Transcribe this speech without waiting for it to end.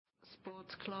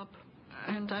sports club,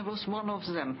 and I was one of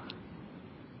them.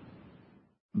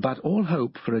 But all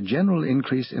hope for a general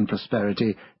increase in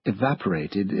prosperity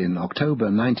evaporated in October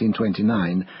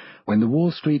 1929, when the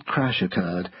Wall Street crash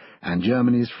occurred and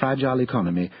Germany's fragile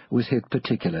economy was hit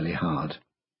particularly hard.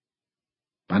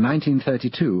 By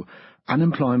 1932,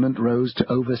 unemployment rose to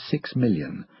over 6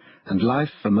 million, and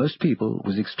life for most people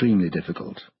was extremely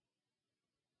difficult.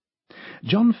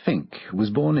 John Fink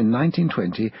was born in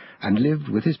 1920 and lived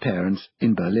with his parents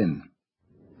in Berlin.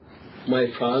 My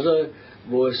father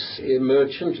was a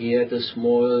merchant. He had a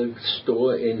small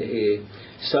store in a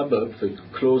suburb with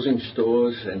clothing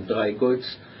stores and dry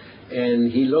goods,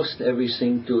 and he lost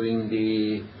everything during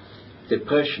the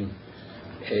Depression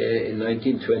in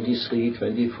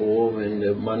 1923-24, when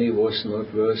the money was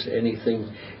not worth anything,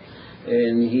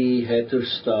 and he had to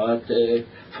start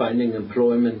finding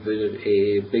employment with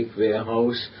a big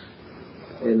warehouse.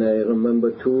 And I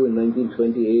remember too, in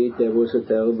 1928 there was a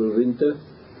terrible winter,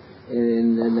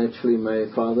 and naturally my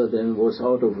father then was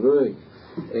out of work,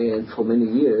 and for many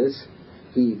years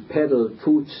he peddled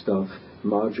foodstuff,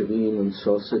 margarine and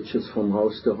sausages, from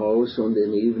house to house, and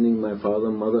in the evening my father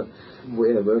and mother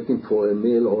were working for a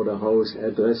mail order house,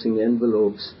 addressing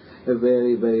envelopes.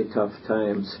 Very, very tough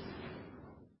times.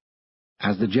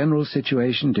 As the general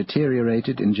situation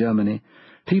deteriorated in Germany,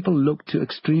 people looked to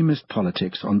extremist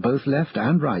politics on both left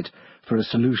and right for a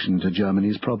solution to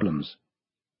Germany's problems.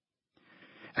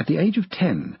 At the age of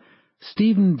 10,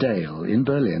 Stephen Dale in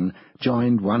Berlin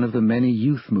joined one of the many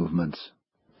youth movements.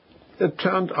 It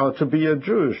turned out to be a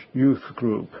Jewish youth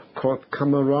group called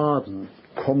Kameraden,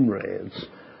 Comrades.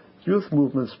 Youth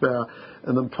movements were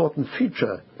an important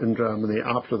feature in Germany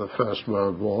after the First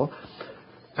World War,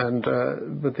 and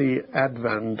with the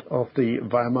advent of the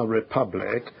Weimar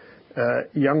Republic,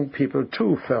 young people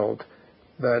too felt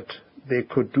that they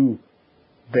could do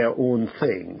their own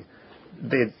thing.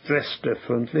 They dressed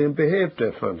differently and behaved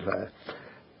differently,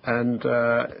 and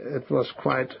it was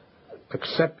quite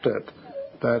accepted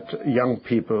that young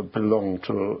people belonged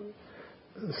to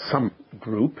some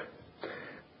group.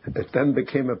 It then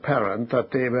became apparent that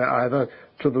they were either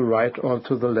to the right or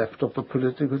to the left of the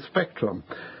political spectrum.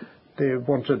 They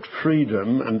wanted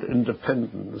freedom and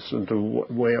independence and a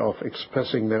way of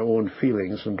expressing their own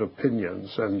feelings and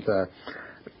opinions, and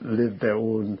live their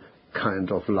own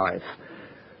kind of life.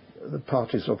 The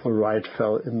parties of the right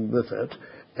fell in with it,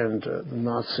 and the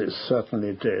Nazis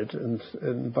certainly did, and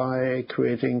by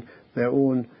creating their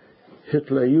own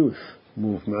Hitler Youth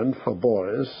movement for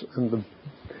boys and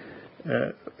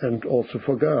also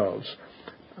for girls,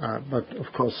 but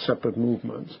of course separate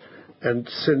movements. And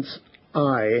since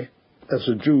I, as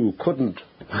a Jew, couldn't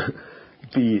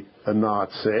be a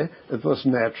Nazi, it was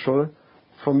natural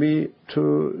for me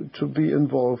to be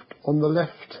involved on the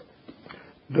left.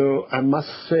 Though I must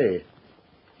say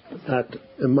that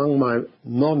among my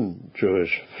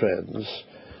non-Jewish friends,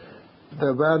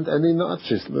 there weren't any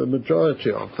Nazis. The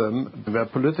majority of them were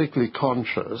politically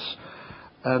conscious,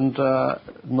 and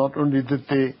not only did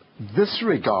they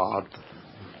disregard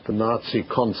the Nazi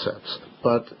concepts,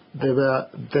 but they were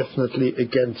definitely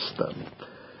against them.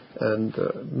 And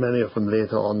many of them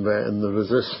later on were in the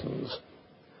resistance.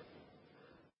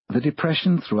 The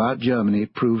Depression throughout Germany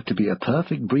proved to be a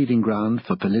perfect breeding ground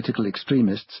for political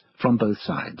extremists from both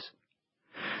sides.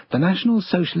 The National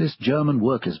Socialist German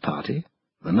Workers' Party,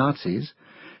 the Nazis,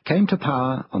 came to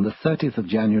power on the 30th of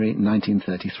January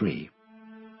 1933.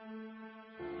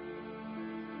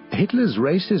 Hitler's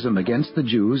racism against the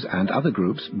Jews and other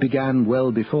groups began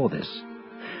well before this.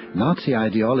 Nazi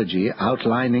ideology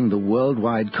outlining the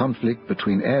worldwide conflict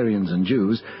between Aryans and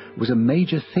Jews was a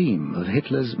major theme of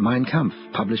Hitler's Mein Kampf,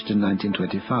 published in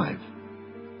 1925.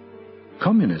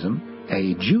 Communism,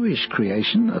 a Jewish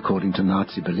creation according to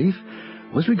Nazi belief,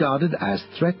 was regarded as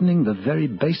threatening the very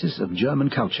basis of German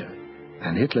culture,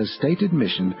 and Hitler's stated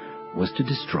mission was to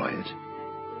destroy it.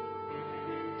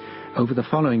 Over the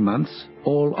following months,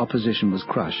 all opposition was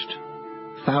crushed.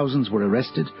 Thousands were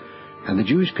arrested, and the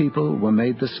Jewish people were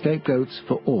made the scapegoats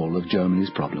for all of Germany's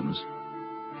problems.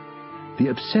 The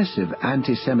obsessive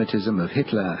anti-Semitism of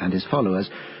Hitler and his followers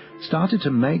started to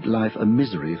make life a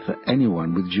misery for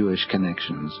anyone with Jewish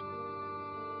connections.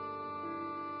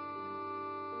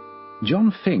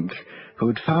 John Fink, who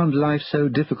had found life so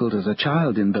difficult as a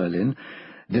child in Berlin,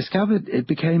 discovered it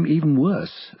became even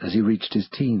worse as he reached his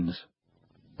teens.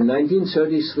 In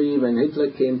 1933, when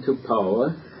Hitler came to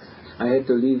power, I had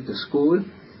to leave the school,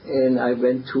 and I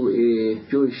went to a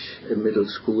Jewish middle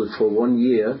school for 1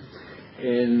 year,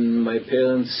 and my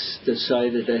parents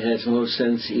decided it has no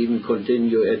sense even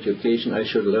continue education, I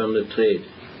should learn the trade.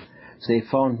 They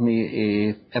found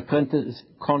me a apprentice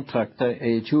contractor,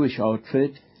 a Jewish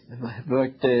outfit,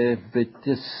 worked with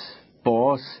this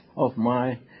boss of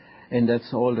mine, and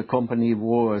that's all the company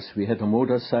was. We had a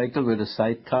motorcycle with a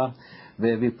sidecar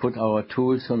where we put our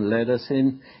tools and ladders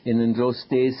in, and in those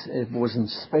days it wasn't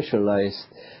specialized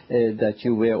that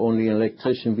you were only an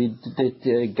electrician. We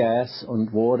did gas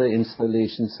and water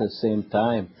installations at the same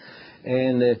time.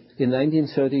 And in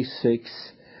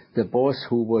 1936, the boss,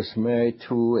 who was married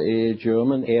to a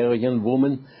German Aryan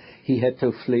woman, he had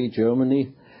to flee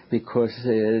Germany because,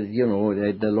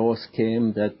 the laws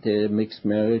came that mixed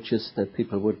marriages, that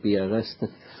people would be arrested.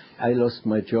 I lost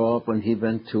my job and he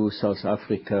went to South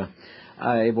Africa.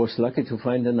 I was lucky to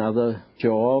find another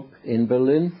job in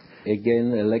Berlin,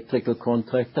 again, electrical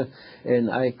contractor,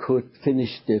 and I could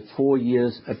finish the 4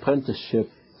 years apprenticeship.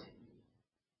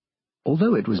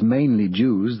 Although it was mainly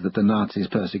Jews that the Nazis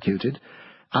persecuted,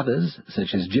 others,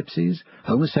 such as gypsies,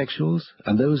 homosexuals,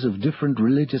 and those of different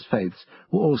religious faiths,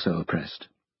 were also oppressed.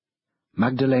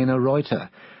 Magdalena Reuter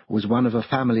was one of a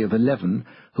family of 11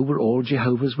 who were all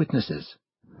Jehovah's Witnesses.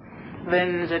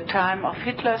 When the time of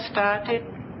Hitler started,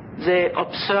 they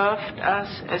observed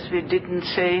us as we didn't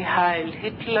say Heil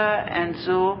Hitler, and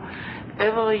so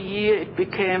every year it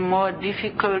became more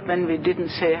difficult when we didn't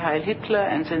say Heil Hitler,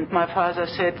 and then my father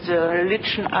said, the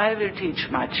religion I will teach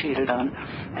my children.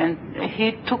 And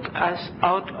he took us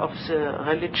out of the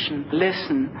religion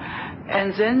lesson.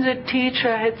 And then the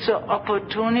teacher had the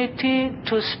opportunity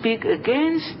to speak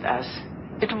against us.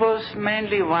 It was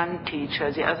mainly one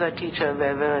teacher. The other teachers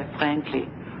were very friendly.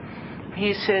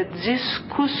 He said, these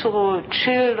Kusro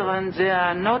children, they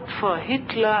are not for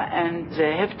Hitler, and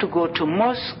they have to go to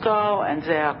Moscow, and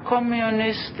they are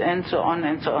communists, and so on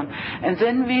and so on. And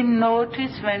then we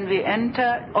noticed when we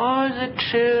entered, all the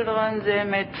children, they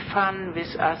made fun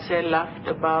with us, they laughed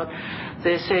about.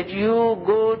 They said, you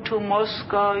go to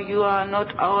Moscow, you are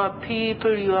not our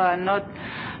people, you are not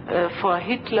for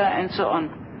Hitler, and so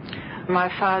on. My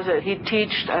father, he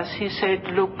taught us, he said,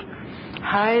 look,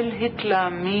 Heil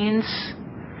Hitler means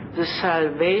the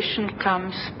salvation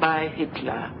comes by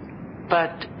Hitler.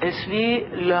 But as we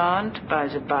learned by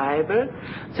the Bible,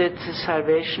 that the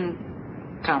salvation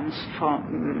comes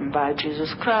by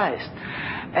Jesus Christ.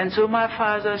 And so my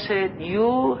father said,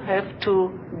 you have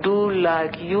to do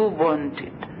like you want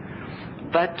it.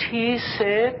 But he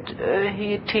said,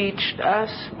 he taught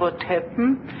us what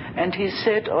happened, and he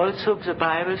said also, the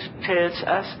Bible tells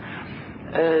us,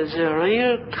 the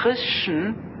real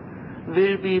Christian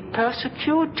will be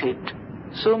persecuted.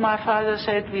 So my father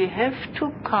said, we have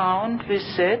to count with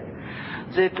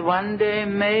that one day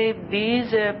maybe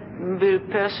they will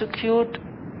persecute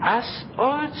us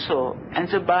also. And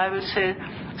the Bible said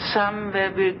some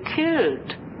will be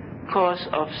killed because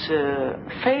of the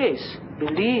faith,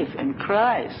 belief in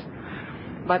Christ.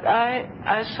 But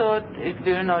I thought it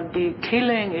will not be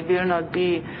killing, it will not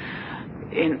be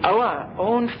in our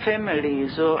own family,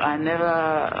 so I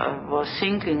never was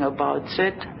thinking about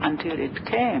that until it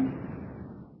came.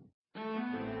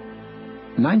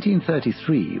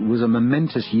 1933 was a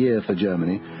momentous year for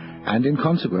Germany, and in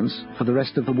consequence for the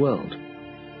rest of the world.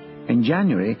 In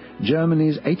January,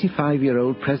 Germany's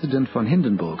 85-year-old President von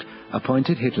Hindenburg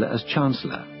appointed Hitler as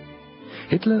Chancellor.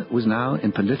 Hitler was now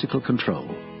in political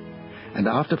control, and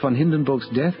after von Hindenburg's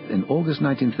death in August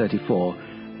 1934,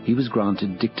 he was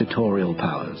granted dictatorial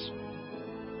powers.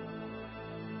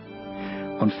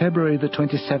 On February the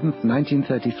 27th,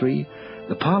 1933,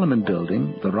 the Parliament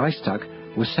building, the Reichstag,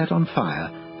 was set on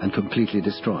fire and completely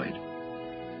destroyed.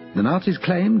 The Nazis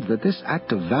claimed that this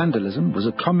act of vandalism was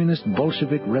a communist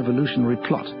Bolshevik revolutionary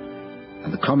plot,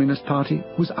 and the Communist Party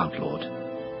was outlawed.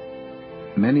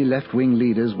 Many left-wing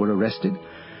leaders were arrested,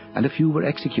 and a few were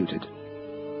executed.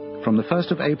 From the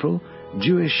 1st of April,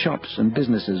 Jewish shops and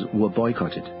businesses were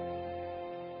boycotted.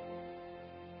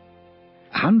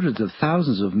 Hundreds of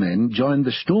thousands of men joined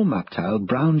the Sturmabteil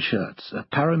Brown Shirts, a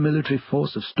paramilitary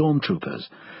force of stormtroopers,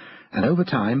 and over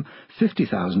time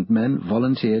 50,000 men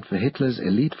volunteered for Hitler's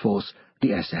elite force,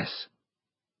 the SS.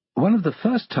 One of the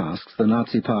first tasks the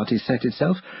Nazi Party set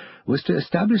itself was to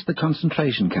establish the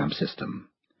concentration camp system.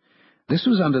 This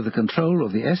was under the control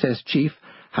of the SS chief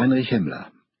Heinrich Himmler.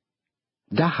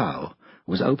 Dachau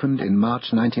was opened in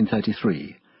March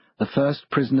 1933, the first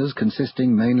prisoners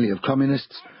consisting mainly of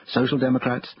communists, social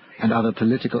democrats, and other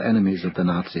political enemies of the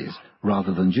Nazis,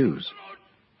 rather than Jews.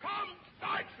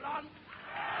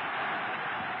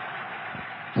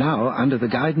 Now, under the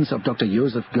guidance of Dr.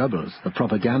 Joseph Goebbels, the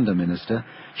propaganda minister,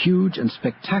 huge and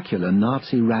spectacular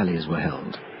Nazi rallies were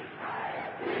held.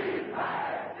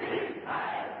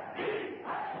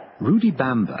 Rudi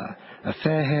Bamber, a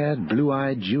fair-haired,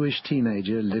 blue-eyed Jewish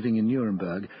teenager living in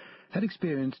Nuremberg, had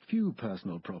experienced few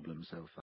personal problems so far.